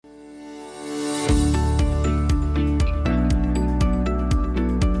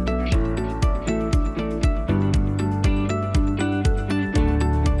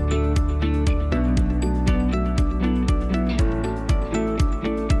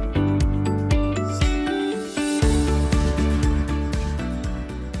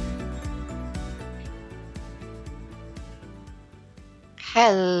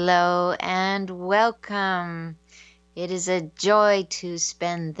Hello and welcome. It is a joy to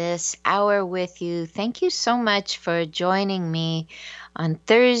spend this hour with you. Thank you so much for joining me on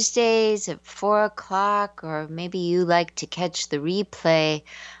Thursdays at 4 o'clock, or maybe you like to catch the replay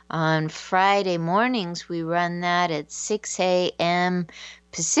on Friday mornings. We run that at 6 a.m.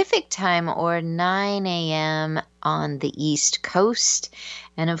 Pacific time or 9 a.m. on the East Coast.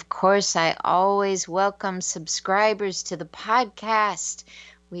 And of course, I always welcome subscribers to the podcast.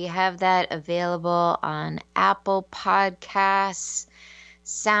 We have that available on Apple Podcasts,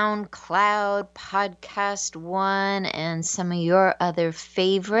 SoundCloud, Podcast One, and some of your other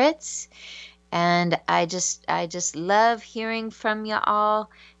favorites. And I just love hearing from you all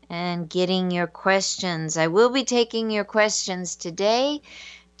and getting your questions. I will be taking your questions today,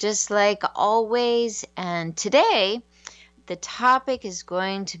 just like always. And today, the topic is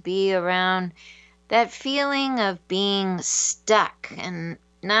going to be around that feeling of being stuck and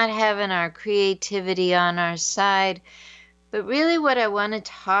not having our creativity on our side. But really what I want to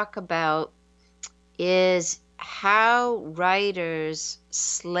talk about is how writers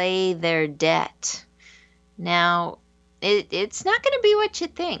slay their debt. Now, it's not going to be what you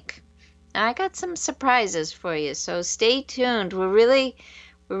think. I got some surprises for you, so stay tuned. We're really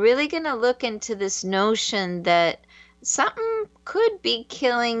going to look into this notion that something could be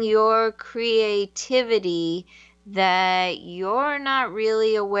killing your creativity that you're not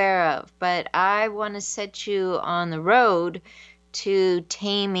really aware of. But I want to set you on the road to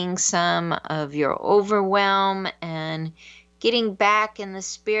taming some of your overwhelm and getting back in the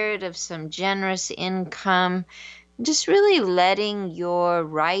spirit of some generous income, just really letting your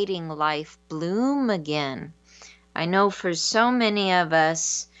writing life bloom again. I know for so many of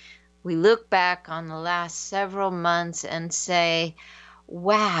us, we look back on the last several months and say,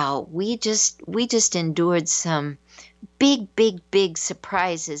 wow, we just endured some big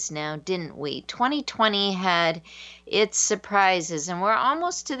surprises now, didn't we? 2020 had its surprises, and we're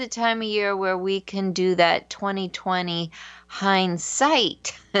almost to the time of year where we can do that 2020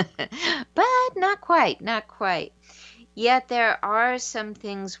 hindsight, but not quite. Yet there are some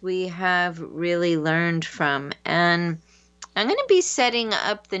things we have really learned from, and I'm going to be setting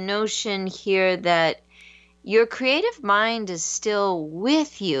up the notion here that your creative mind is still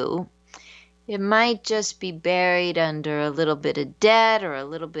with you. It might just be buried under a little bit of debt or a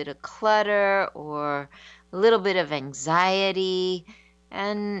little bit of clutter or a little bit of anxiety.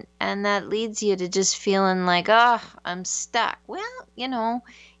 And that leads you to just feeling like, oh, I'm stuck. Well,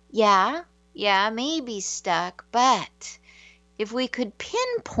 yeah, maybe stuck. But if we could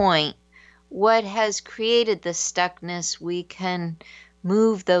pinpoint what has created the stuckness, we can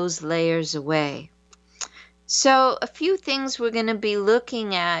move those layers away. So a few things we're going to be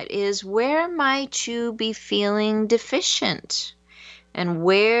looking at is where might you be feeling deficient? And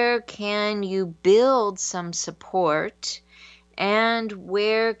where can you build some support? And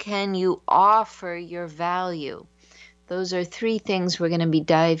where can you offer your value? Those are three things we're going to be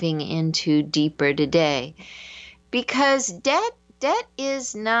diving into deeper today. Because debt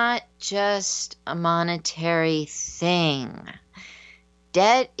is not just a monetary thing.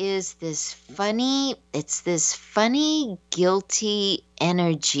 Debt is this funny, guilty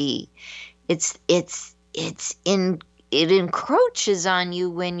energy. It encroaches on you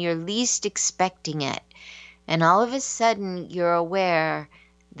when you're least expecting it. And all of a sudden you're aware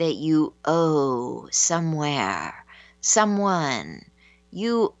that you owe somewhere, someone,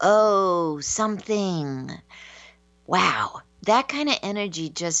 you owe something. Wow, that kind of energy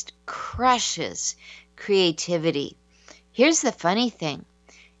just crushes creativity. Here's the funny thing.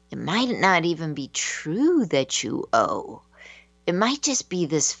 It might not even be true that you owe. It might just be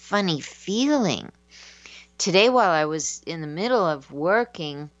this funny feeling. Today, while I was in the middle of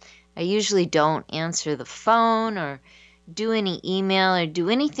working, I usually don't answer the phone or do any email or do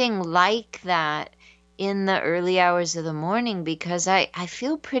anything like that in the early hours of the morning because I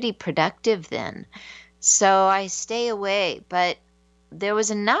feel pretty productive then. So I stay away, but there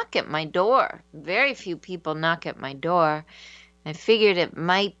was a knock at my door. Very few people knock at my door. I figured it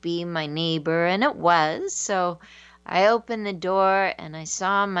might be my neighbor, and it was. So I opened the door and I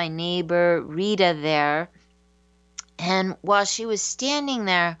saw my neighbor Rita there. And while she was standing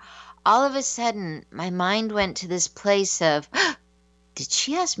there, all of a sudden my mind went to this place of, did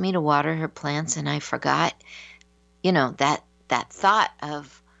she ask me to water her plants and I forgot? That thought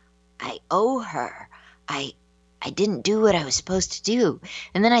of, I owe her. I didn't do what I was supposed to do.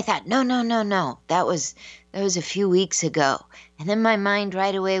 And then I thought, no. That was a few weeks ago. And then my mind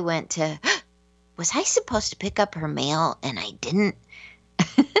right away went to, was I supposed to pick up her mail and I didn't?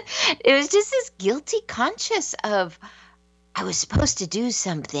 It was just this guilty conscious of, I was supposed to do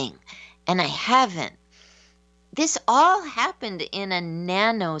something and I haven't. This all happened in a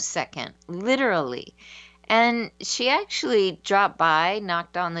nanosecond, literally. And she actually dropped by,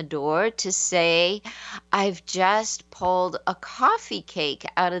 knocked on the door to say, I've just pulled a coffee cake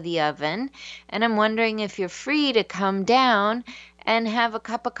out of the oven, and I'm wondering if you're free to come down and have a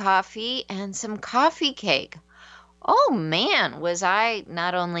cup of coffee and some coffee cake. Oh man, was I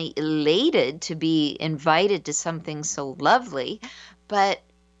not only elated to be invited to something so lovely, but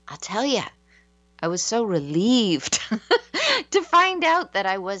I'll tell you, I was so relieved to find out that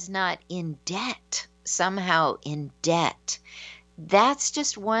I was not in debt, somehow in debt. That's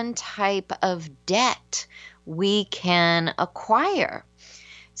just one type of debt we can acquire.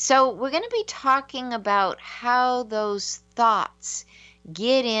 So, we're going to be talking about how those thoughts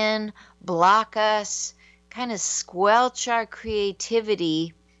get in, block us, kind of squelch our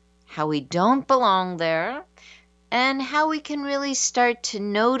creativity, how we don't belong there, and how we can really start to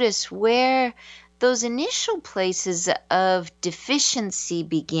notice where those initial places of deficiency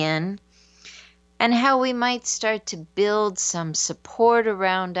begin, and how we might start to build some support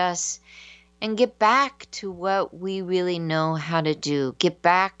around us and get back to what we really know how to do, get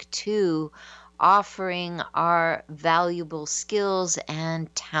back to offering our valuable skills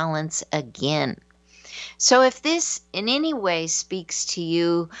and talents again. So if this in any way speaks to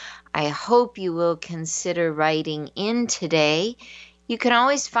you, I hope you will consider writing in today. You can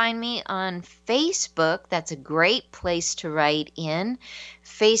always find me on Facebook. That's a great place to write in.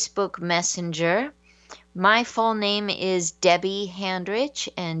 Facebook Messenger. My full name is Debbie Handrich,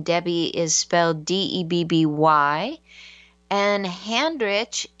 and Debbie is spelled D-E-B-B-Y. And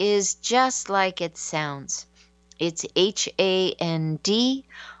Handrich is just like it sounds. It's Handrich.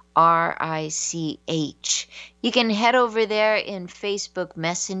 You can head over there in Facebook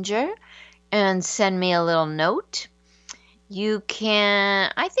Messenger and send me a little note. You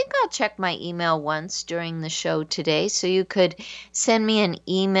can, I think I'll check my email once during the show today, so you could send me an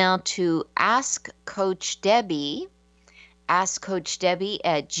email to askcoachdebbie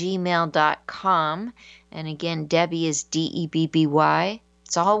 @gmail.com. And again, Debbie is D-E-B-B-Y.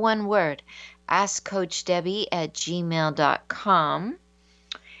 It's all one word. askcoachdebbie @gmail.com.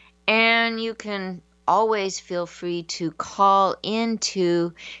 And you can always feel free to call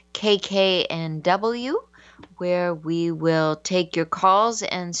into KKNW, where we will take your calls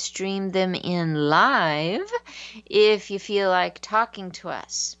and stream them in live if you feel like talking to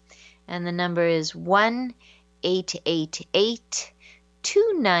us. And the number is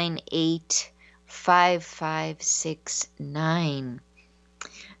 1-888-298-5569.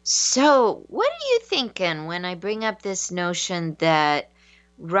 So, what are you thinking when I bring up this notion that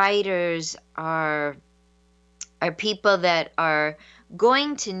writers are people that are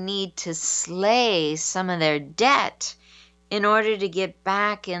going to need to slay some of their debt in order to get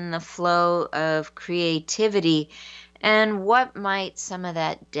back in the flow of creativity? And what might some of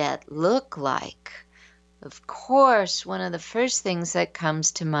that debt look like? Of course, one of the first things that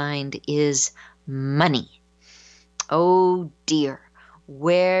comes to mind is money. Oh dear,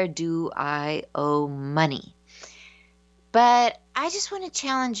 where do I owe money? But I just want to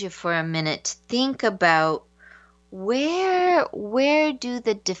challenge you for a minute to think about where do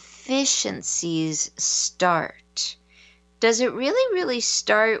the deficiencies start? Does it really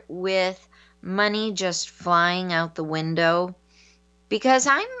start with money just flying out the window? Because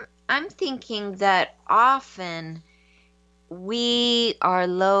I'm thinking that often we are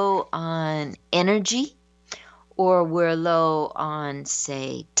low on energy, or we're low on,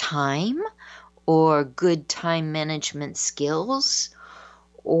 say, time, or good time management skills,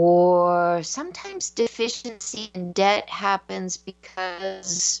 or sometimes deficiency in debt happens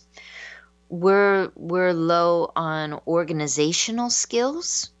because we're low on organizational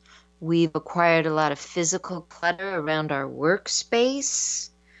skills. We've acquired a lot of physical clutter around our workspace.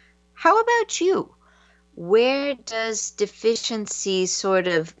 How about you? Where does deficiency sort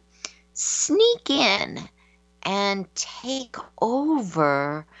of sneak in and take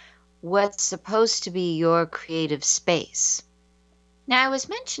over what's supposed to be your creative space? Now, I was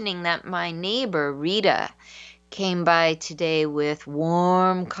mentioning that my neighbor, Rita, came by today with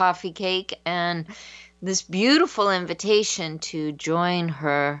warm coffee cake and this beautiful invitation to join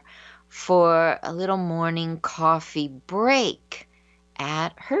her for a little morning coffee break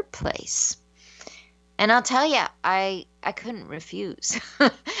at her place. And I'll tell you, I couldn't refuse.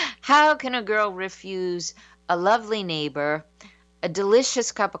 How can a girl refuse a lovely neighbor, a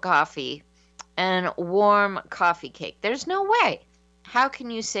delicious cup of coffee, and warm coffee cake? There's no way. How can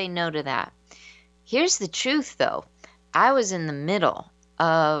you say no to that? Here's the truth, though. I was in the middle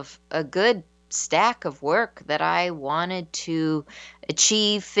of a good stack of work that I wanted to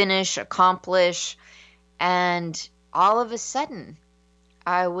achieve, finish, accomplish. And all of a sudden,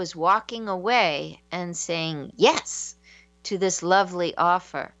 I was walking away and saying yes to this lovely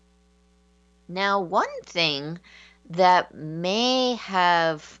offer. Now, one thing that may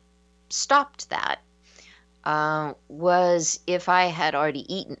have stopped that was if I had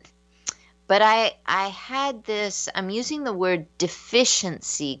already eaten. But I had this, I'm using the word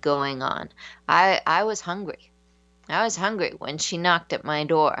deficiency going on. I was hungry. I was hungry when she knocked at my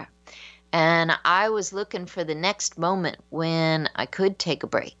door. And I was looking for the next moment when I could take a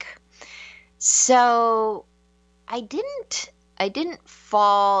break. So I didn't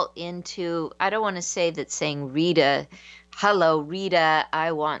fall into, I don't want to say that saying Rita, hello Rita,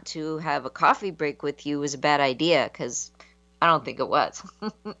 I want to have a coffee break with you was a bad idea, because I don't think it was.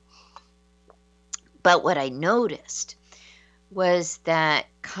 But what I noticed was that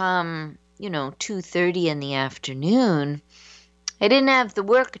come, 2:30 in the afternoon, I didn't have the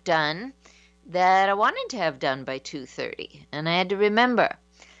work done that I wanted to have done by 2:30. And I had to remember,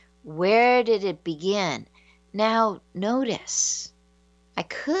 where did it begin? Now, notice, I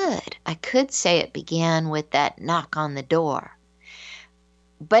could say it began with that knock on the door,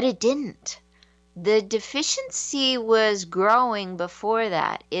 but it didn't. The deficiency was growing before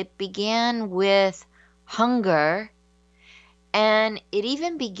that. It began with hunger, and it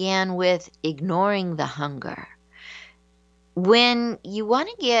even began with ignoring the hunger. When you want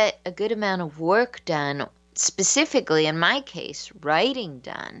to get a good amount of work done, specifically in my case, writing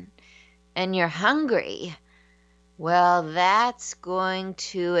done, and you're hungry, well, that's going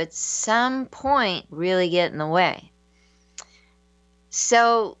to at some point really get in the way.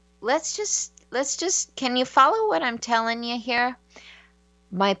 So let's just, can you follow what I'm telling you here?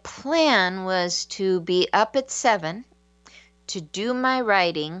 My plan was to be up at 7, to do my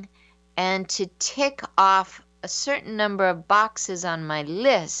writing, and to tick off a certain number of boxes on my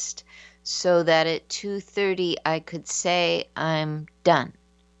list so that at 2:30 I could say I'm done.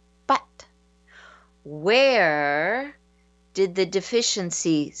 But where did the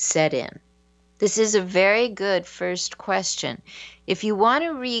deficiency set in? This is a very good first question. If you want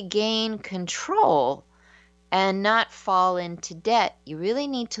to regain control and not fall into debt, you really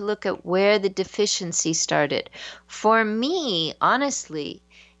need to look at where the deficiency started. For me, honestly,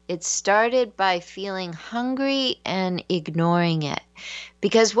 it started by feeling hungry and ignoring it.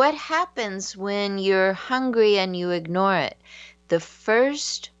 Because what happens when you're hungry and you ignore it? The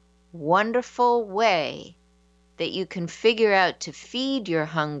first wonderful way that you can figure out to feed your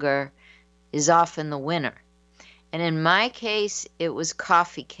hunger is often the winner. And in my case, it was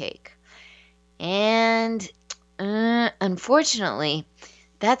coffee cake. And unfortunately,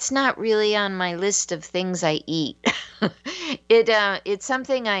 that's not really on my list of things I eat. It's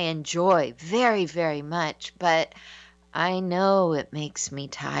something I enjoy very, very much, but I know it makes me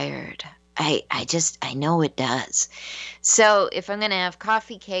tired. I know it does. So if I'm going to have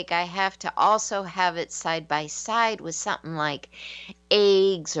coffee cake, I have to also have it side by side with something like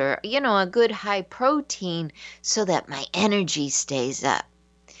eggs or, a good high protein so that my energy stays up.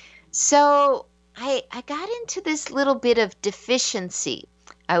 So I got into this little bit of deficiency.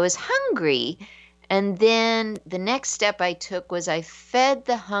 I was hungry, and then the next step I took was I fed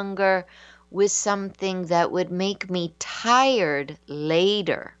the hunger with something that would make me tired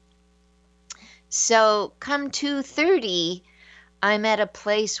later. So come 2:30, I'm at a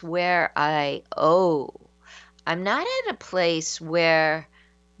place where I'm not at a place where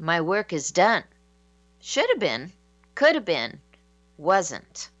my work is done. Should have been, could have been,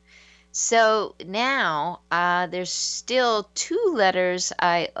 wasn't. So now there's still 2 letters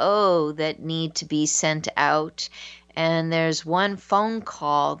I owe that need to be sent out, and there's 1 phone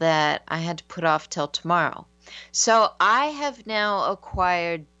call that I had to put off till tomorrow. So I have now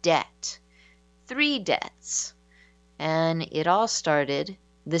acquired debt, 3 debts, and it all started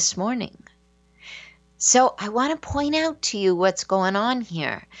this morning. So I want to point out to you what's going on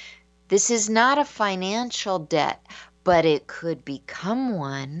here. This is not a financial debt, but it could become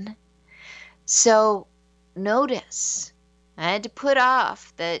one. So notice, I had to put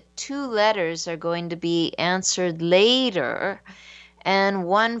off that 2 letters are going to be answered later and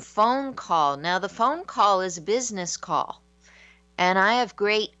 1 phone call. Now the phone call is a business call, and I have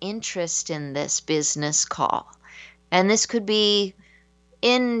great interest in this business call. And this could be,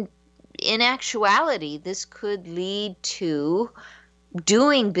 in actuality, this could lead to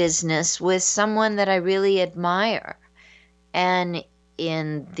doing business with someone that I really admire. And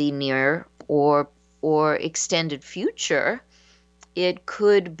in the near or extended future, it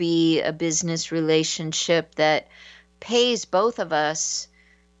could be a business relationship that pays both of us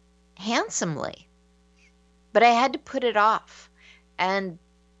handsomely, but I had to put it off. And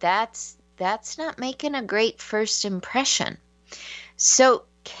that's not making a great first impression. So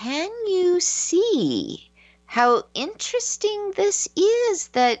can you see how interesting this is,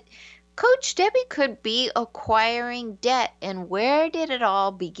 that Coach Debbie could be acquiring debt? And where did it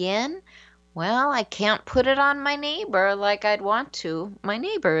all begin? Well, I can't put it on my neighbor like I'd want to. My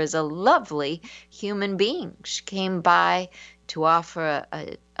neighbor is a lovely human being. She came by to offer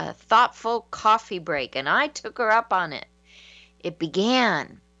a thoughtful coffee break, and I took her up on it.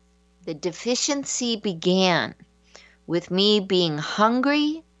 The deficiency began with me being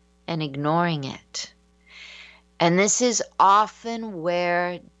hungry and ignoring it. And this is often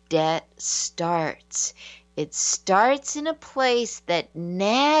where debt starts. It starts in a place that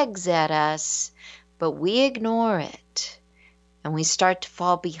nags at us, but we ignore it. And we start to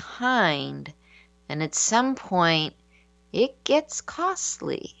fall behind. And at some point, it gets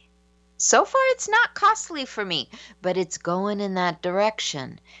costly. So far, it's not costly for me, but it's going in that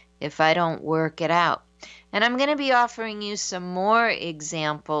direction if I don't work it out. And I'm going to be offering you some more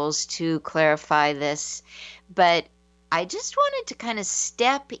examples to clarify this, but I just wanted to kind of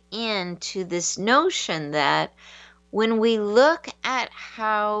step into this notion that when we look at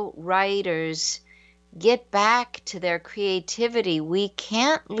how writers get back to their creativity, we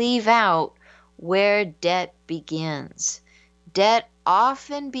can't leave out where debt begins. Debt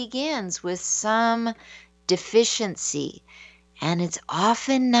often begins with some deficiency, and it's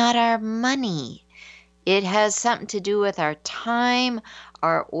often not our money. It has something to do with our time,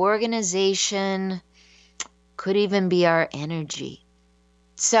 our organization, could even be our energy.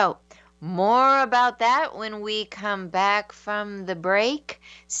 So, more about that when we come back from the break.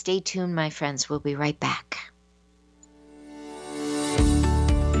 Stay tuned, my friends. We'll be right back.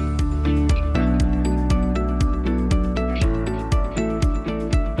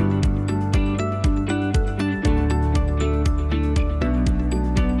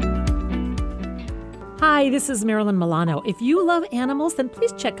 Hi, this is Marilyn Milano. If you love animals, then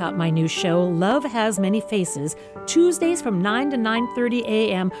please check out my new show, Love Has Many Faces, Tuesdays from 9 to 9:30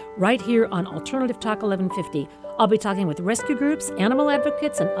 a.m. right here on Alternative Talk 1150. I'll be talking with rescue groups, animal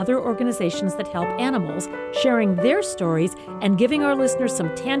advocates, and other organizations that help animals, sharing their stories and giving our listeners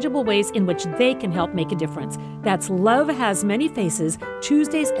some tangible ways in which they can help make a difference. That's Love Has Many Faces,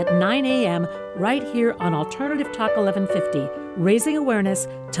 Tuesdays at 9 a.m. right here on Alternative Talk 1150. Raising awareness,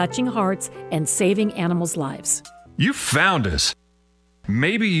 touching hearts, and saving animals' lives. You found us.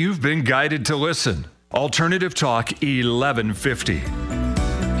 Maybe you've been guided to listen. Alternative Talk 1150.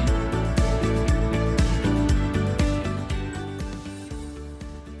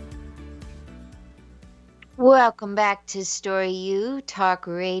 Welcome back to Story U Talk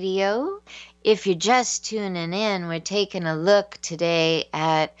Radio. If you're just tuning in, we're taking a look today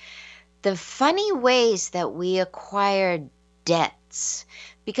at the funny ways that we acquire debts,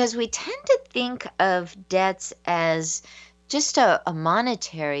 because we tend to think of debts as just a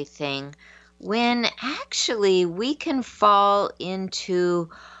monetary thing, when actually we can fall into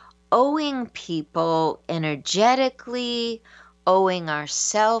owing people energetically, owing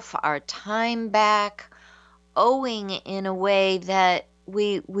ourselves our time back, owing in a way that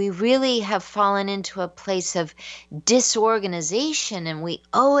we really have fallen into a place of disorganization, and we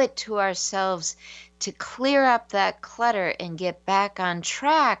owe it to ourselves to clear up that clutter and get back on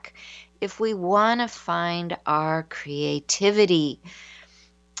track if we want to find our creativity.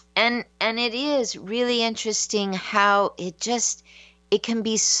 And it is really interesting how it can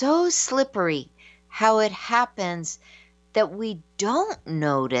be so slippery how it happens that we don't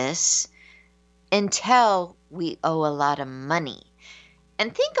notice until we owe a lot of money.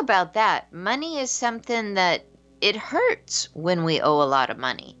 And think about that. Money is something that it hurts when we owe a lot of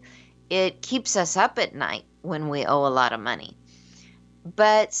money. It keeps us up at night when we owe a lot of money.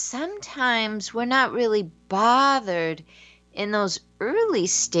 But sometimes we're not really bothered in those early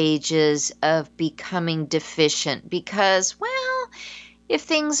stages of becoming deficient because, well, if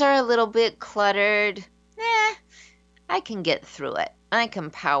things are a little bit cluttered, I can get through it. I can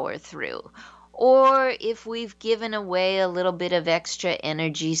power through. Or if we've given away a little bit of extra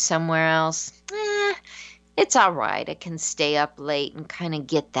energy somewhere else, it's all right. I can stay up late and kind of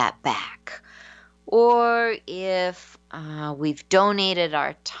get that back. Or if we've donated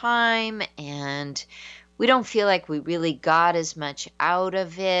our time and we don't feel like we really got as much out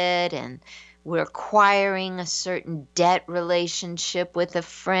of it, and we're acquiring a certain debt relationship with a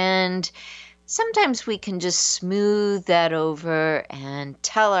friend, sometimes we can just smooth that over and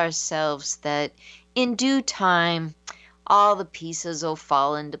tell ourselves that in due time, all the pieces will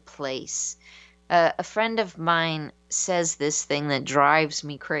fall into place. A friend of mine says this thing that drives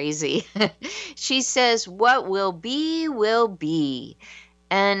me crazy. She says, "What will be, will be."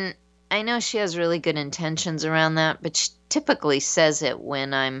 And I know she has really good intentions around that, but she typically says it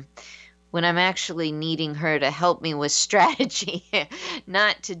when I'm actually needing her to help me with strategy,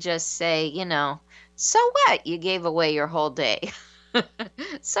 not to just say, so what? You gave away your whole day.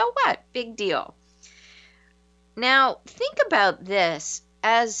 So what? Big deal. Now, think about this.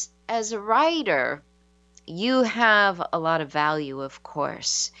 As a writer, you have a lot of value, of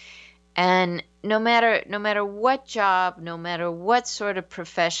course. And no matter what job, no matter what sort of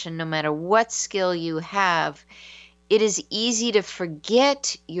profession, no matter what skill you have, it is easy to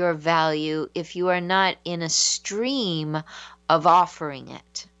forget your value if you are not in a stream of offering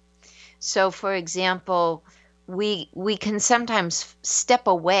it. So, for example, we can sometimes step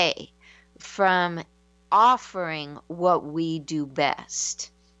away from offering what we do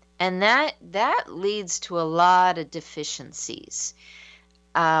best. And that leads to a lot of deficiencies.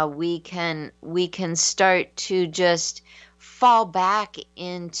 We can start to just fall back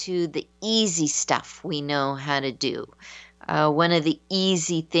into the easy stuff we know how to do. One of the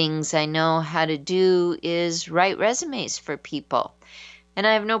easy things I know how to do is write resumes for people. And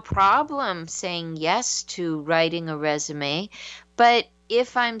I have no problem saying yes to writing a resume, but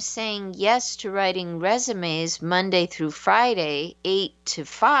if I'm saying yes to writing resumes Monday through Friday, 8 to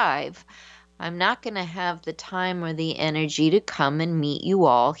 5, I'm not going to have the time or the energy to come and meet you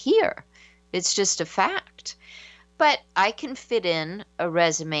all here. It's just a fact. But I can fit in a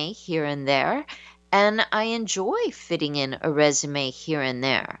resume here and there, and I enjoy fitting in a resume here and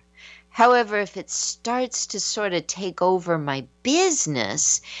there. However, if it starts to sort of take over my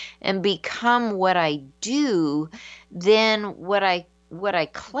business and become what I do, then what I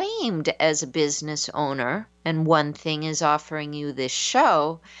claimed as a business owner, and one thing is offering you this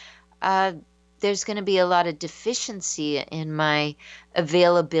show, there's going to be a lot of deficiency in my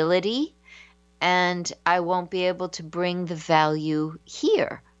availability, and I won't be able to bring the value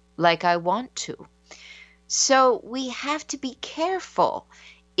here like I want to. So we have to be careful.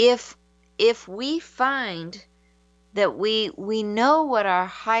 If we find that we know what our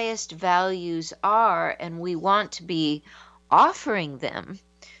highest values are and we want to be offering them.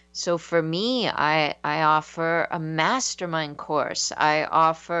 So for me, I offer a mastermind course. I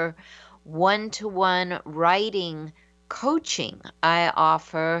offer one-to-one writing coaching. I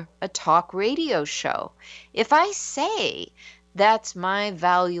offer a talk radio show. If I say that's my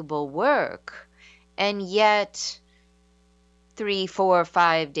valuable work, and yet 3, 4,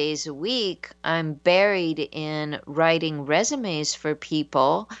 5 days a week I'm buried in writing resumes for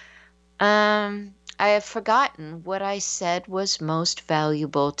people, I have forgotten what I said was most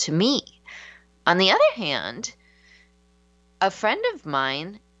valuable to me. On the other hand, a friend of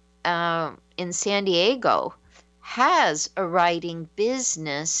mine in San Diego has a writing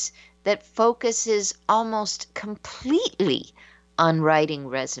business that focuses almost completely on writing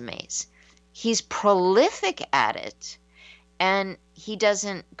resumes. He's prolific at it, and he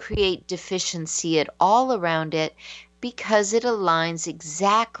doesn't create deficiency at all around it because it aligns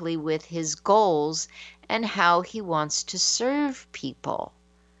exactly with his goals and how he wants to serve people.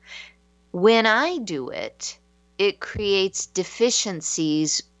 When I do it, it creates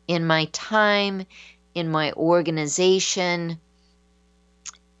deficiencies in my time, in my organization,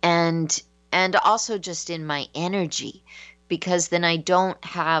 and also just in my energy, because then I don't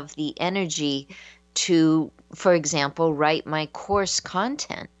have the energy to, for example, write my course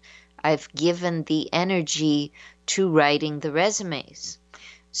content. I've given the energy to writing the resumes.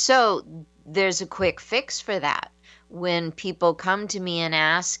 So there's a quick fix for that. When people come to me and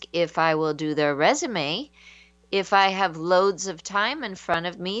ask if I will do their resume, if I have loads of time in front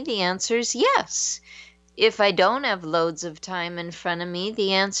of me, the answer is yes. If I don't have loads of time in front of me,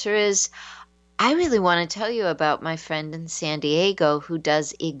 the answer is, I really want to tell you about my friend in San Diego who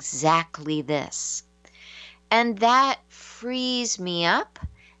does exactly this. And that frees me up,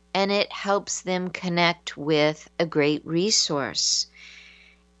 and it helps them connect with a great resource.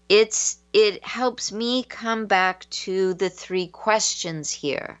 It helps me come back to the 3 questions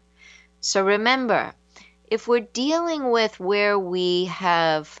here. So remember, if we're dealing with where we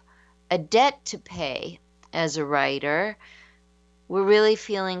have a debt to pay as a writer, we're really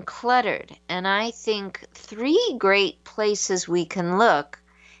feeling cluttered. And I think 3 great places we can look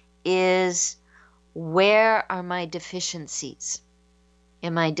is, where are my deficiencies?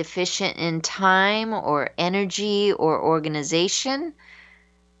 Am I deficient in time or energy or organization?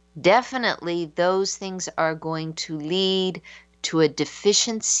 Definitely those things are going to lead to a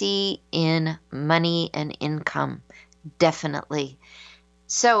deficiency in money and income. Definitely.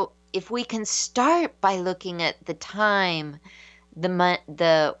 So if we can start by looking at the time,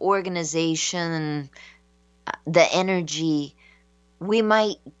 the organization, the energy, we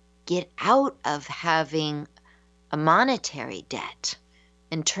might get out of having a monetary debt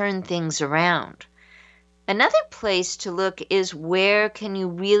and turn things around. Another place to look is where can you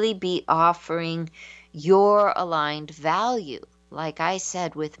really be offering your aligned value? Like I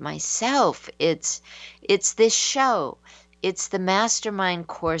said with myself, it's this show. It's the mastermind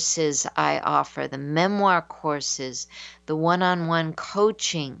courses I offer, the memoir courses, the one-on-one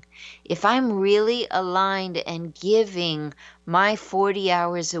coaching. If I'm really aligned and giving my 40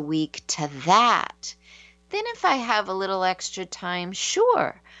 hours a week to that, then if I have a little extra time,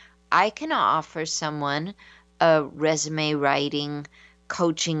 sure, I can offer someone a resume writing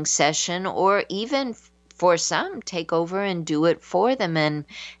coaching session, or even for some, take over and do it for them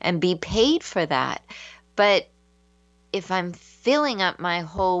and be paid for that. But if I'm filling up my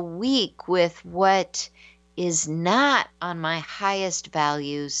whole week with what is not on my highest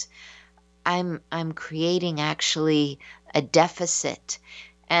values, I'm creating actually a deficit.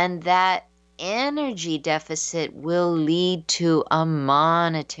 And that energy deficit will lead to a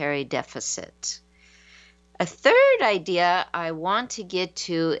monetary deficit. A third idea I want to get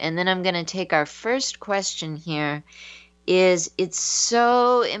to, and then I'm going to take our first question here, is it's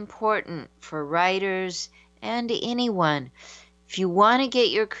so important for writers and anyone. If you want to get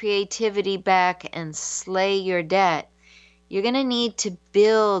your creativity back and slay your debt, you're going to need to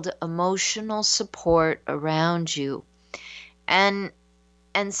build emotional support around you. And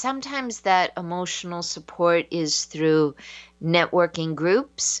sometimes that emotional support is through networking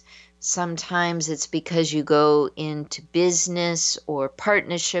groups. Sometimes it's because you go into business or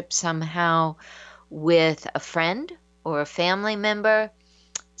partnership somehow with a friend or a family member.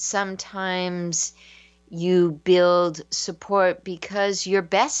 Sometimes you build support because you're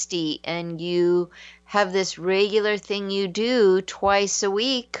bestie and you have this regular thing you do twice a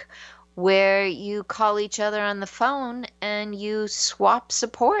week where you call each other on the phone and you swap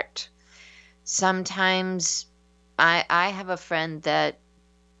support. Sometimes I have a friend that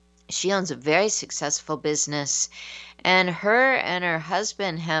she owns a very successful business, and her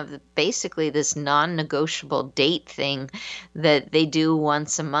husband have basically this non-negotiable date thing that they do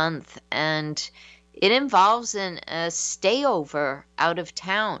once a month, and it involves a stayover out of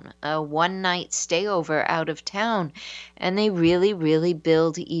town, a one-night stayover out of town, and they really, really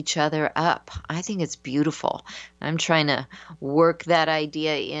build each other up. I think it's beautiful. I'm trying to work that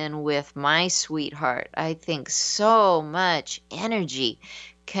idea in with my sweetheart. I think so much energy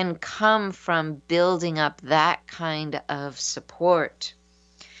can come from building up that kind of support.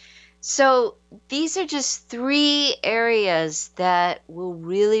 So these are just 3 areas that will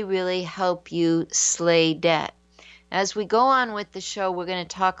really, really help you slay debt. As we go on with the show, we're going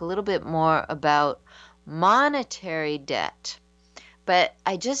to talk a little bit more about monetary debt. But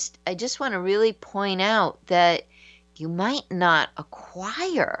I just want to really point out that you might not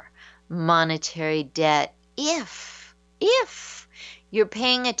acquire monetary debt if you're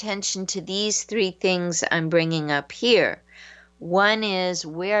paying attention to these 3 things I'm bringing up here. One is,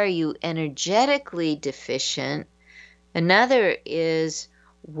 where are you energetically deficient? Another is,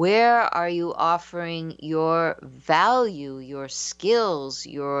 where are you offering your value, your skills,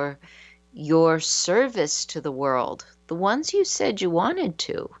 your service to the world, the ones you said you wanted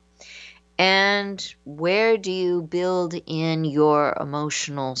to? And where do you build in your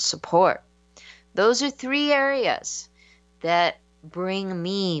emotional support? Those are 3 areas that bring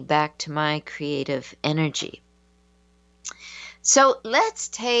me back to my creative energy. So let's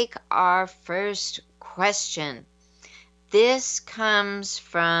take our first question. This comes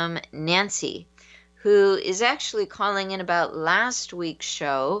from Nancy, who is actually calling in about last week's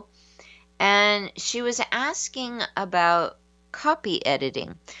show, and she was asking about copy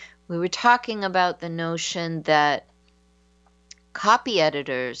editing. We were talking about the notion that copy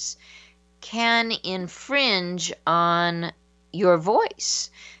editors can infringe on your voice,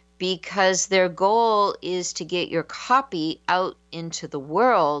 because their goal is to get your copy out into the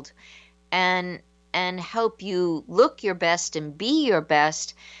world and help you look your best and be your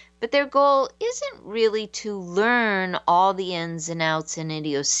best. But their goal isn't really to learn all the ins and outs and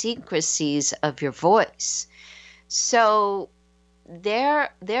idiosyncrasies of your voice. So they're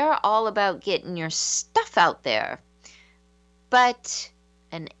all about getting your stuff out there. But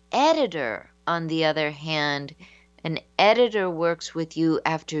an editor, on the other hand, an editor works with you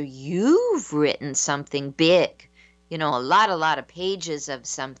after you've written something big, a lot of pages of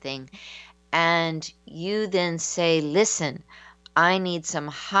something, and you then say, listen, I need some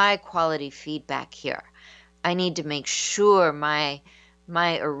high quality feedback here. I need to make sure my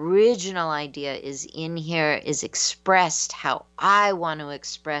My original idea is in here, is expressed how I want to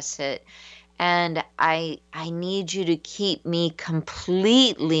express it. And I need you to keep me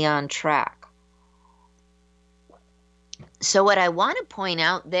completely on track. So what I want to point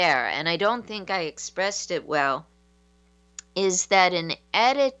out there, and I don't think I expressed it well, is that an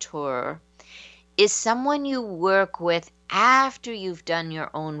editor is someone you work with after you've done your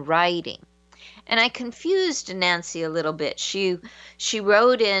own writing. And I confused Nancy a little bit. She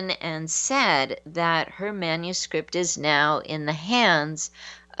wrote in and said that her manuscript is now in the hands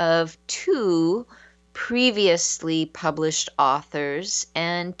of 2 previously published authors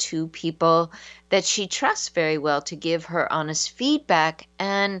and 2 people that she trusts very well to give her honest feedback.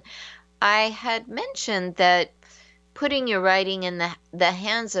 And I had mentioned that putting your writing in the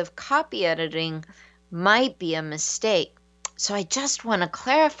hands of copy editing might be a mistake. So I just want to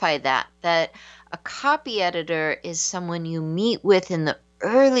clarify that a copy editor is someone you meet with in the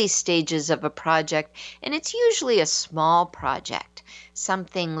early stages of a project, and it's usually a small project,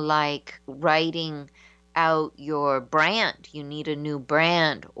 something like writing out your brand. You need a new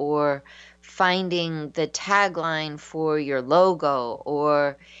brand, or finding the tagline for your logo,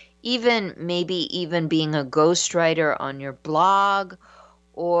 or maybe even being a ghostwriter on your blog,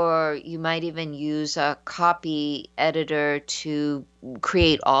 or you might even use a copy editor to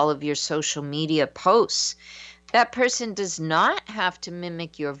create all of your social media posts. That person does not have to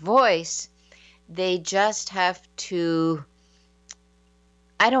mimic your voice. They just have to,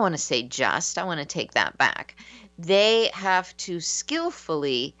 I don't want to say just, I want to take that back. They have to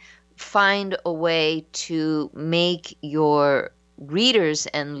skillfully find a way to make your readers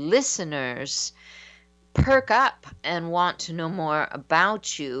and listeners perk up and want to know more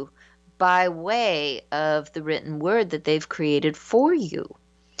about you by way of the written word that they've created for you.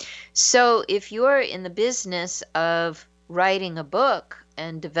 So if you're in the business of writing a book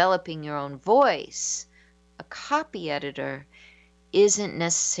and developing your own voice, a copy editor isn't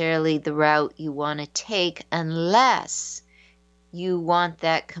necessarily the route you want to take unless you want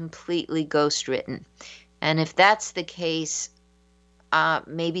that completely ghostwritten. And if that's the case,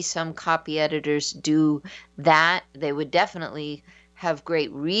 maybe some copy editors do that. They would definitely have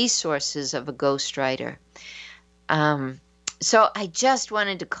great resources of a ghostwriter. So I just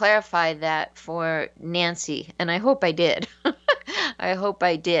wanted to clarify that for Nancy, and I hope I did. I hope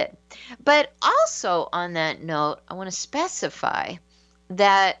I did. But also on that note, I want to specify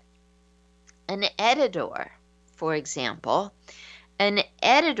that an editor, for example, an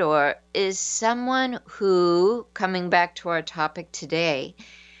editor is someone who, coming back to our topic today,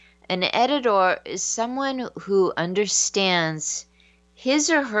 an editor is someone who understands his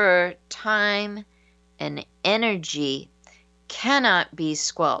or her time and energy cannot be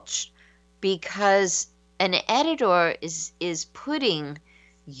squelched, because an editor is putting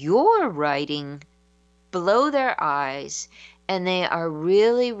your writing below their eyes, and they are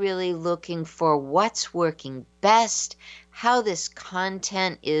really, really looking for what's working best, how this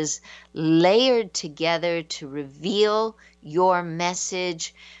content is layered together to reveal your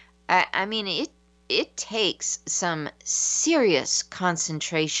message. I mean, it takes some serious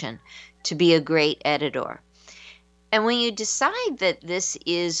concentration to be a great editor. And when you decide that this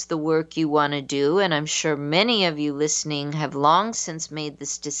is the work you want to do, and I'm sure many of you listening have long since made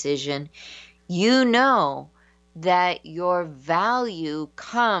this decision, you know that your value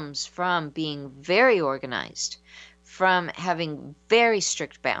comes from being very organized, from having very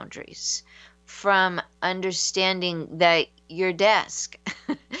strict boundaries, from understanding that your desk,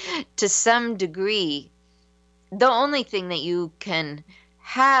 to some degree, the only thing that you can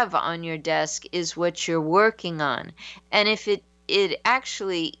have on your desk is what you're working on. And if it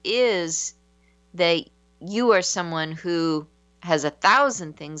actually is that you are someone who has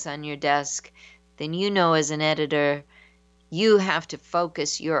 1,000 things on your desk, then you know as an editor, you have to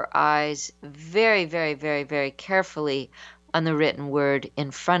focus your eyes very, very, very, very carefully on the written word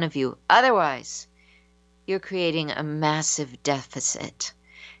in front of you. Otherwise, you're creating a massive deficit.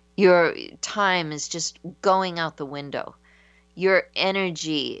 Your time is just going out the window. Your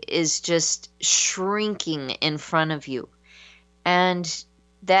energy is just shrinking in front of you. And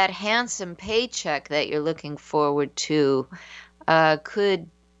that handsome paycheck that you're looking forward to could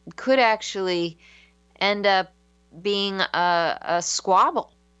actually end up being a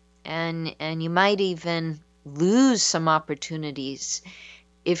squabble. And you might even lose some opportunities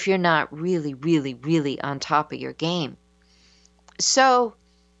if you're not really, really, really on top of your game. So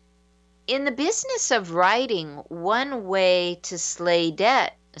in the business of writing, one way to slay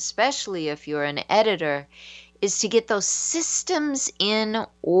debt, especially if you're an editor, is to get those systems in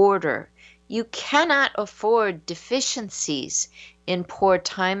order. You cannot afford deficiencies in poor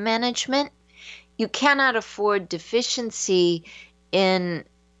time management. You cannot afford deficiency in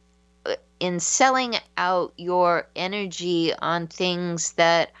selling out your energy on things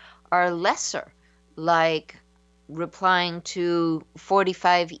that are lesser, like replying to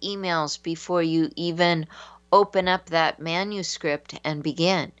 45 emails before you even open up that manuscript and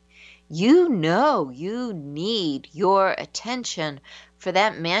begin. You know you need your attention for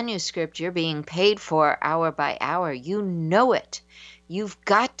that manuscript you're being paid for hour by hour. You know it. You've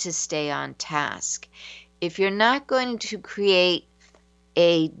got to stay on task. If you're not going to create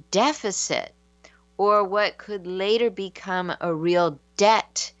a deficit or what could later become a real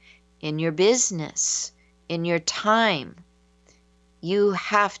debt in your business, in your time, you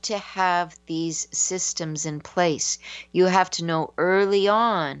have to have these systems in place. You have to know early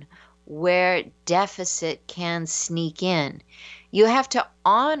on where deficit can sneak in. You have to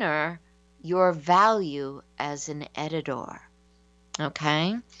honor your value as an editor.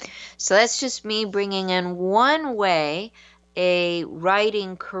 Okay? So that's just me bringing in one way a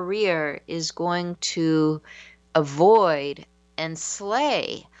writing career is going to avoid and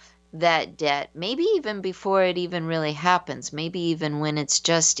slay that debt, maybe even before it even really happens, maybe even when it's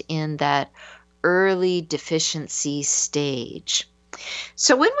just in that early deficiency stage.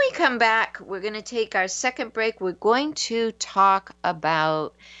 So when we come back, we're going to take our second break. We're going to talk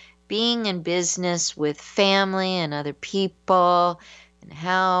about being in business with family and other people, and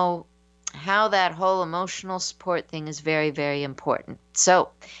how that whole emotional support thing is very, very important. So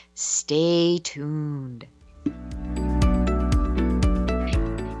stay tuned.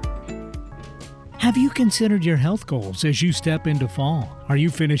 Have you considered your health goals as you step into fall? Are you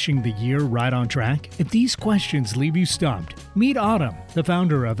finishing the year right on track? If these questions leave you stumped, meet Autumn, the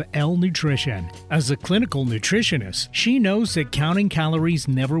founder of L Nutrition. As a clinical nutritionist, she knows that counting calories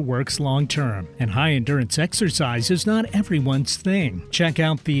never works long term, and high-endurance exercise is not everyone's thing. Check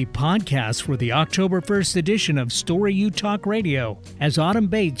out the podcast for the October 1st edition of Story U Talk Radio, as Autumn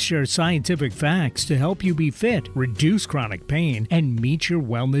Bates shares scientific facts to help you be fit, reduce chronic pain, and meet your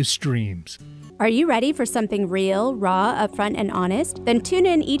wellness dreams. Are you ready for something real, raw, upfront, and honest? Then tune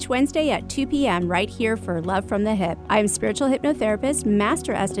in each Wednesday at 2 p.m. right here for Love from the Hip. I am spiritual hypnotherapist,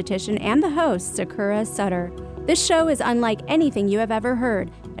 master esthetician, and the host, Sakura Sutter. This show is unlike anything you have ever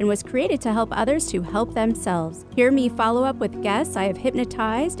heard and was created to help others to help themselves. Hear me follow up with guests I have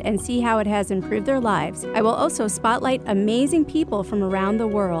hypnotized and see how it has improved their lives. I will also spotlight amazing people from around the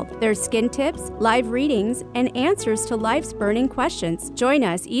world, their skin tips, live readings, and answers to life's burning questions. Join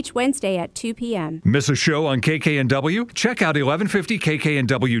us each Wednesday at 2 p.m. Miss a show on KKNW? Check out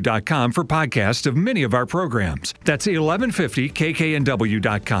 1150kknw.com for podcasts of many of our programs. That's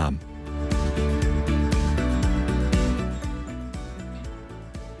 1150kknw.com.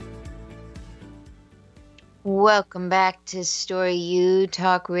 Welcome back to Story U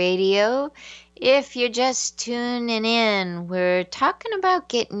Talk Radio. If you're just tuning in, we're talking about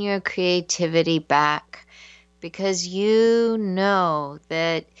getting your creativity back, because you know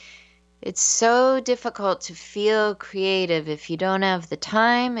that it's so difficult to feel creative if you don't have the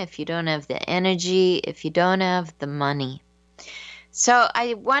time, if you don't have the energy, if you don't have the money. So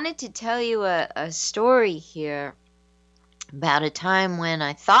I wanted to tell you a story here about a time when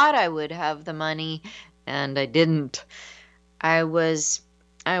I thought I would have the money and I didn't. I was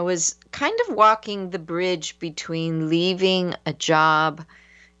kind of walking the bridge between leaving a job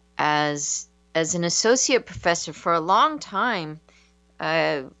as an associate professor for a long time,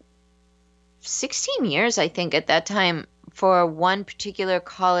 16 years, I think, at that time, for one particular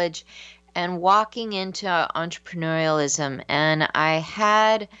college, and walking into entrepreneurialism. And I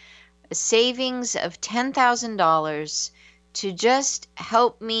had a savings of $10,000 to just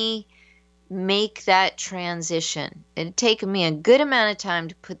help me make that transition. It had taken me a good amount of time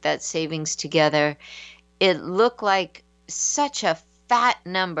to put that savings together. It looked like such a fat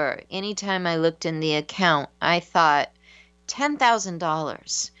number. Anytime I looked in the account, I thought,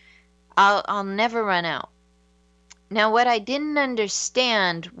 $10,000. I'll never run out. Now, what I didn't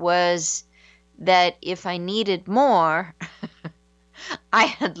understand was that if I needed more, I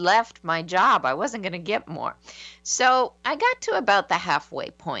had left my job. I wasn't going to get more. So I got to about the halfway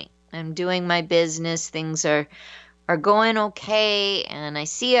point. I'm doing my business. Things are going okay. And I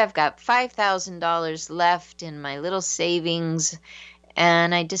see I've got $5,000 left in my little savings.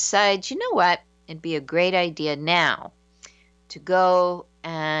 And I decide, you know what? It'd be a great idea now to go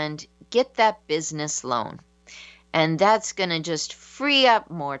and get that business loan. And that's going to just free up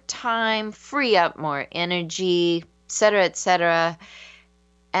more time, free up more energy, et cetera, et cetera.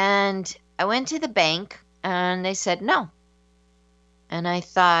 And I went to the bank and they said no. And I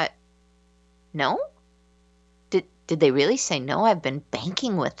thought, no? Did did they really say no? I've been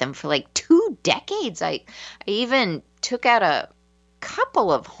banking with them for like 2 decades. I even took out a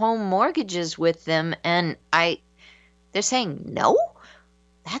couple of home mortgages with them, and they're saying no?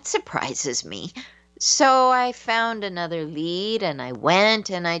 That surprises me. So I found another lead, and I went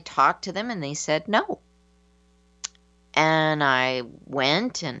and I talked to them, and they said no. And I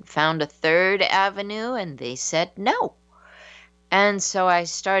went and found a third avenue, and they said no. And so I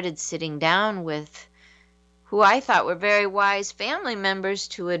started sitting down with who I thought were very wise family members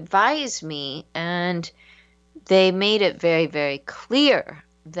to advise me, and they made it very, very clear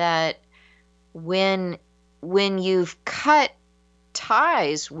that when you've cut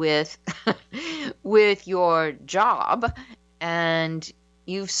ties with with your job, and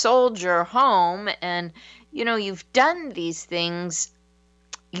you've sold your home, and you've done these things,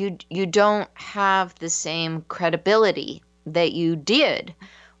 you don't have the same credibility that you did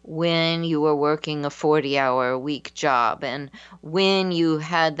when you were working a 40-hour-a-week job and when you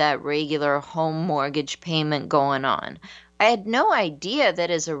had that regular home mortgage payment going on. I had no idea that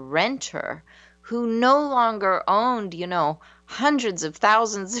as a renter who no longer owned, hundreds of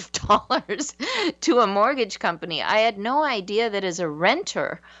thousands of dollars to a mortgage company, I had no idea that as a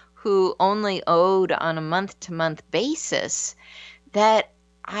renter who only owed on a month-to-month basis, that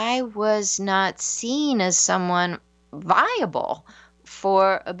I was not seen as someone viable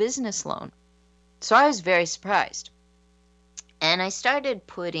for a business loan. So I was very surprised. And I started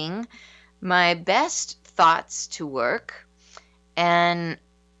putting my best thoughts to work, and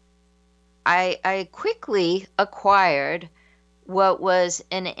I quickly acquired what was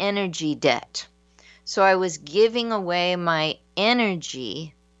an energy debt. So I was giving away my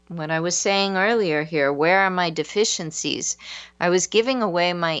energy. What I was saying earlier here, where are my deficiencies? I was giving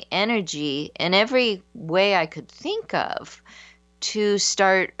away my energy in every way I could think of to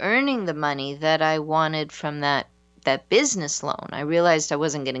start earning the money that I wanted from that business loan. I realized I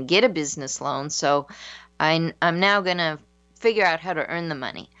wasn't going to get a business loan, so I'm now going to figure out how to earn the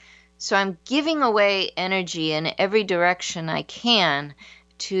money. So I'm giving away energy in every direction I can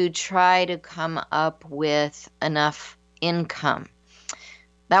to try to come up with enough income.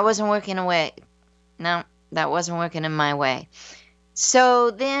 That wasn't working away. No, that wasn't working in my way.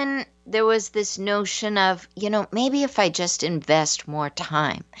 So then there was this notion of, maybe if I just invest more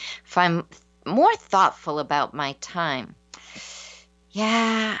time, if I'm more thoughtful about my time.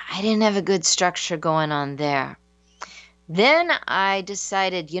 Yeah, I didn't have a good structure going on there. Then I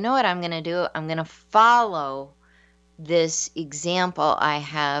decided, you know what I'm going to do? I'm going to follow this example I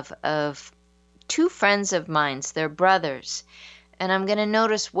have of 2 friends of mine. They're brothers. And I'm going to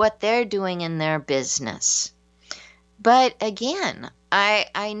notice what they're doing in their business. But again,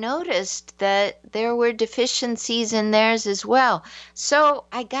 I noticed that there were deficiencies in theirs as well. So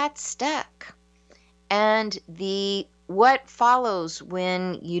I got stuck. And what follows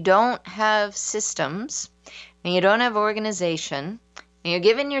when you don't have systems and you don't have organization and you're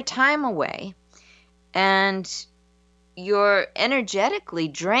giving your time away and you're energetically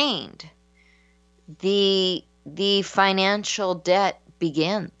drained, the financial debt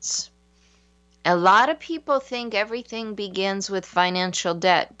begins. A lot of people think everything begins with financial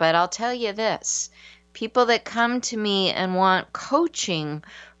debt, but I'll tell you this. People that come to me and want coaching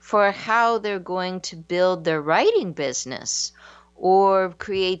for how they're going to build their writing business or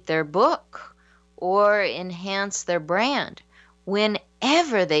create their book or enhance their brand,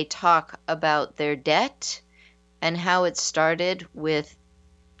 whenever they talk about their debt and how it started with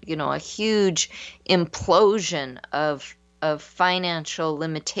a huge implosion of financial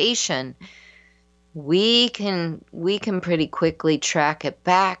limitation, we can pretty quickly track it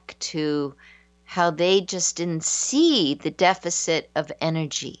back to how they just didn't see the deficit of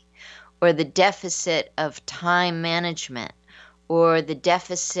energy or the deficit of time management or the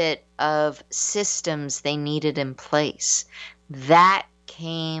deficit of systems they needed in place. That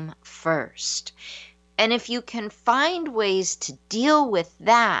came first. And if you can find ways to deal with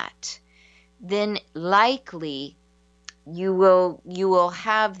that, then likely you will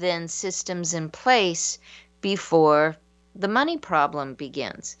have then systems in place before the money problem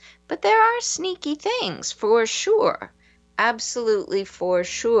begins. But there are sneaky things for sure. Absolutely for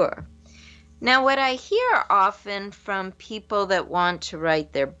sure. Now, what I hear often from people that want to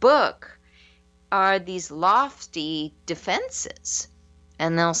write their book are these lofty defenses.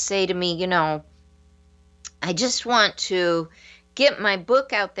 And they'll say to me, I just want to get my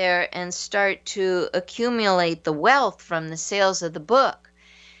book out there and start to accumulate the wealth from the sales of the book.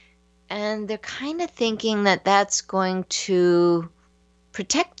 And they're kind of thinking that that's going to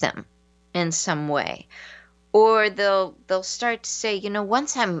protect them in some way. Or they'll start to say,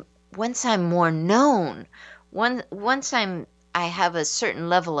 once I'm more known, once I have a certain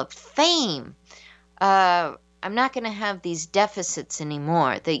level of fame, I'm not going to have these deficits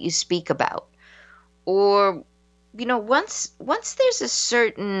anymore that you speak about. Or, once there's a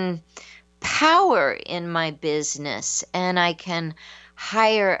certain power in my business and I can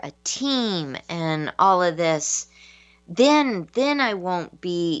hire a team and all of this, then I won't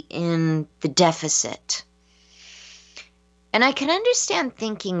be in the deficit. And I can understand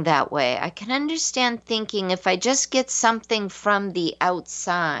thinking that way. I can understand thinking if I just get something from the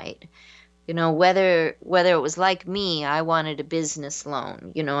outside, whether it was like me, I wanted a business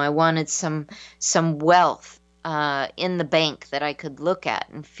loan, I wanted some wealth in the bank that I could look at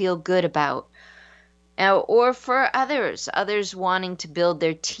and feel good about. Or for others wanting to build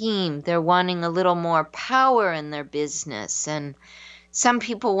their team, they're wanting a little more power in their business, and some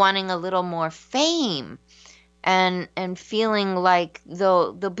people wanting a little more fame. And feeling like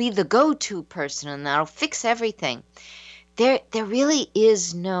they'll be the go-to person and that'll fix everything. There really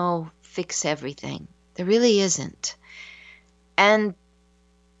is no fix everything. There really isn't. And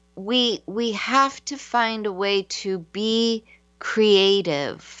we have to find a way to be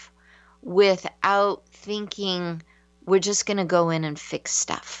creative without thinking we're just going to go in and fix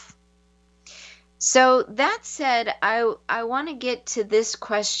stuff. So that said, I want to get to this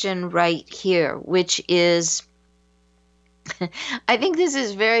question right here, which is, I think this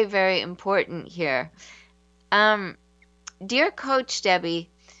is very, very important here. Dear Coach Debbie,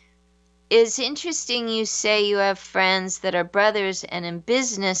 it's interesting you say you have friends that are brothers and in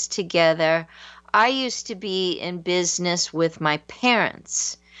business together. I used to be in business with my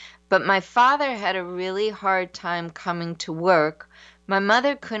parents, but my father had a really hard time coming to work. My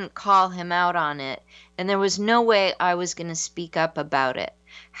mother couldn't call him out on it, and there was no way I was going to speak up about it.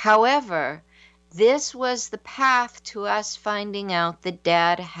 However, this was the path to us finding out that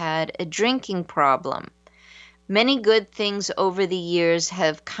Dad had a drinking problem. Many good things over the years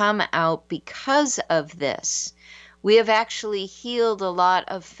have come out because of this. We have actually healed a lot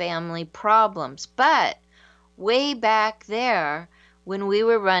of family problems. But way back there, when we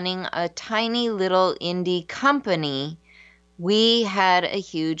were running a tiny little indie company, we had a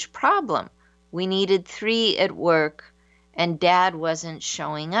huge problem. We needed 3 at work, and Dad wasn't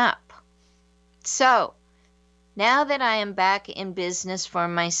showing up. So, now that I am back in business for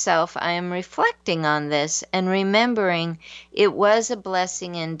myself, I am reflecting on this and remembering it was a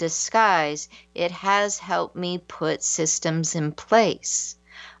blessing in disguise. It has helped me put systems in place.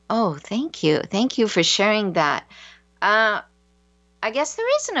 Oh, thank you. Thank you for sharing that. I guess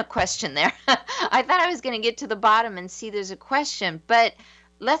there isn't a question there. I thought I was going to get to the bottom and see there's a question, but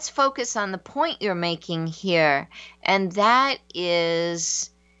let's focus on the point you're making here. And that is,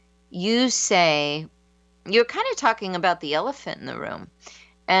 you say, you're kind of talking about the elephant in the room,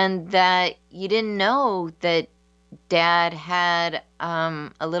 and that you didn't know that Dad had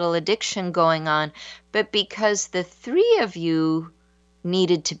a little addiction going on, but because the 3 of you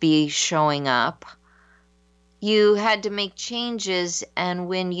needed to be showing up, you had to make changes. And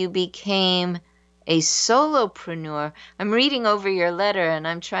when you became a solopreneur, I'm reading over your letter and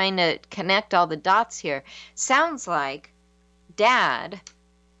I'm trying to connect all the dots here. Sounds like Dad,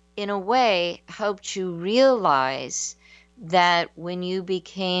 in a way, helped you realize that when you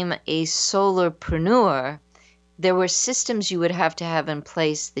became a solopreneur, there were systems you would have to have in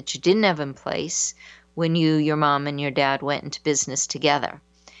place that you didn't have in place when your mom and your dad went into business together.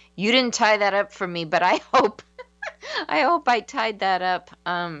 You didn't tie that up for me, but I hope I tied that up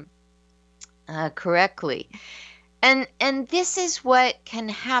correctly. And this is what can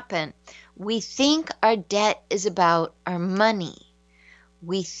happen. We think our debt is about our money.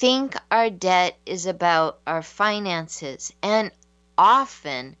 We think our debt is about our finances, and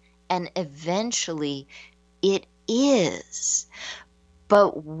often and eventually it is.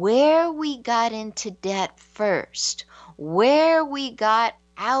 But where we got into debt first, where we got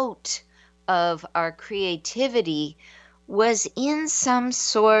out of our creativity, was in some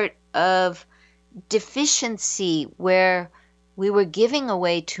sort of deficiency where we were giving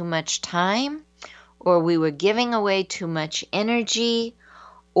away too much time, or we were giving away too much energy,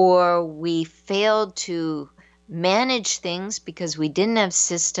 or we failed to manage things because we didn't have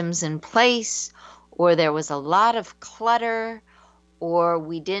systems in place, or there was a lot of clutter, or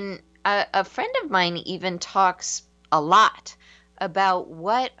we didn't. A friend of mine even talks a lot about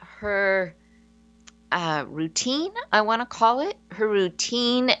what her routine, I want to call it, her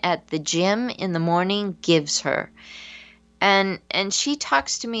routine at the gym in the morning gives her. And she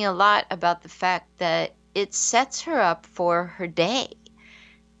talks to me a lot about the fact that it sets her up for her day,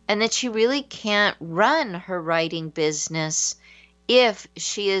 and that she really can't run her writing business if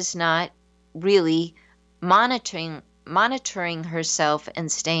she is not really monitoring herself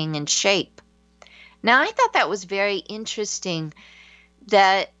and staying in shape. Now, I thought that was very interesting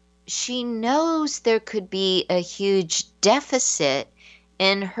that she knows there could be a huge deficit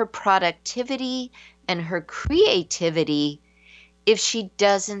in her productivity and her creativity if she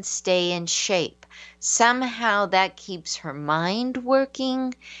doesn't stay in shape. Somehow that keeps her mind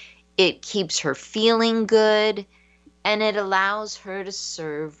working, it keeps her feeling good, and it allows her to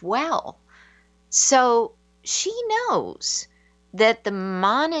serve well. So she knows that the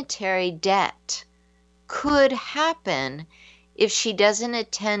monetary debt could happen if she doesn't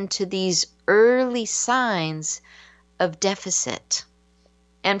attend to these early signs of deficit.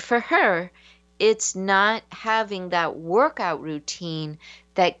 And for her, it's not having that workout routine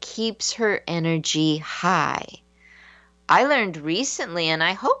that keeps her energy high. I learned recently, and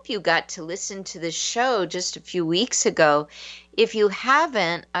I hope you got to listen to the show just a few weeks ago. If you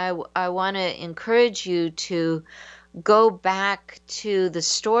haven't, I want to encourage you to go back to the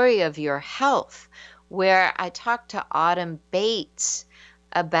story of your health, where I talked to Autumn Bates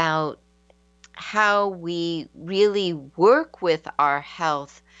about how we really work with our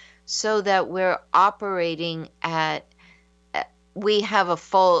health so that we're operating we have a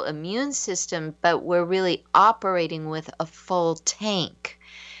full immune system, but we're really operating with a full tank.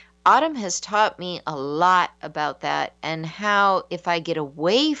 Autumn has taught me a lot about that, and how if I get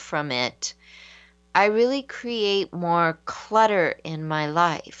away from it, I really create more clutter in my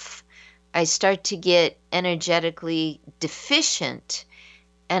life. I start to get energetically deficient,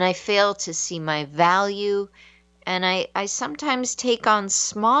 and I fail to see my value, and I sometimes take on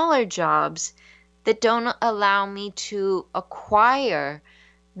smaller jobs that don't allow me to acquire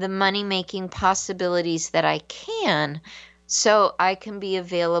the money-making possibilities that I can, so I can be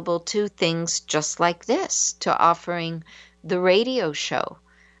available to things just like this, to offering the radio show.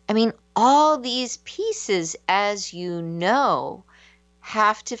 I mean, all these pieces, as you know,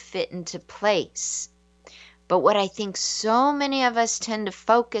 have to fit into place. But what I think so many of us tend to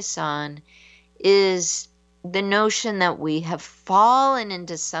focus on is the notion that we have fallen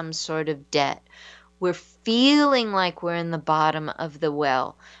into some sort of debt. We're feeling like we're in the bottom of the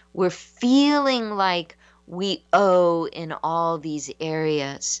well. We're feeling like we owe in all these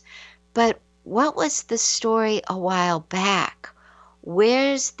areas. But what was the story a while back?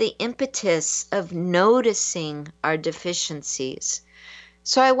 Where's the impetus of noticing our deficiencies?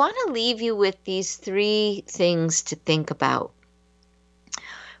 So I want to leave you with these 3 things to think about.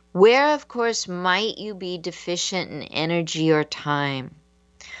 Where, of course, might you be deficient in energy or time?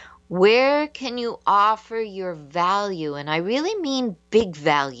 Where can you offer your value? And I really mean big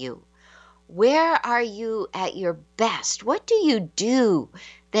value. Where are you at your best? What do you do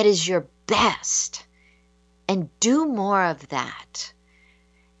that is your best? And do more of that.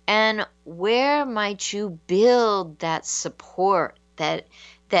 And where might you build that support,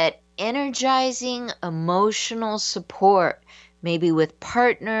 that energizing emotional support, maybe with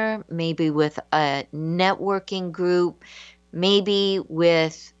partner, maybe with a networking group, maybe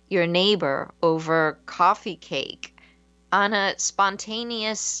with your neighbor over coffee cake on a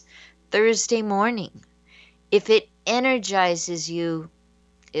spontaneous Thursday morning. If it energizes you,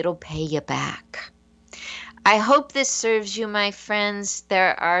 it'll pay you back. I hope this serves you, my friends.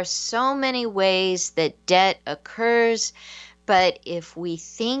 There are so many ways that debt occurs, but if we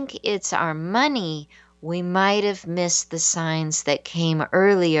think it's our money, we might have missed the signs that came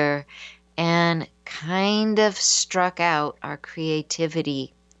earlier and kind of struck out our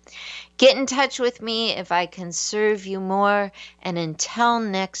creativity. Get in touch with me if I can serve you more. And until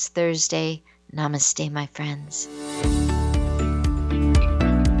next Thursday, namaste, my friends.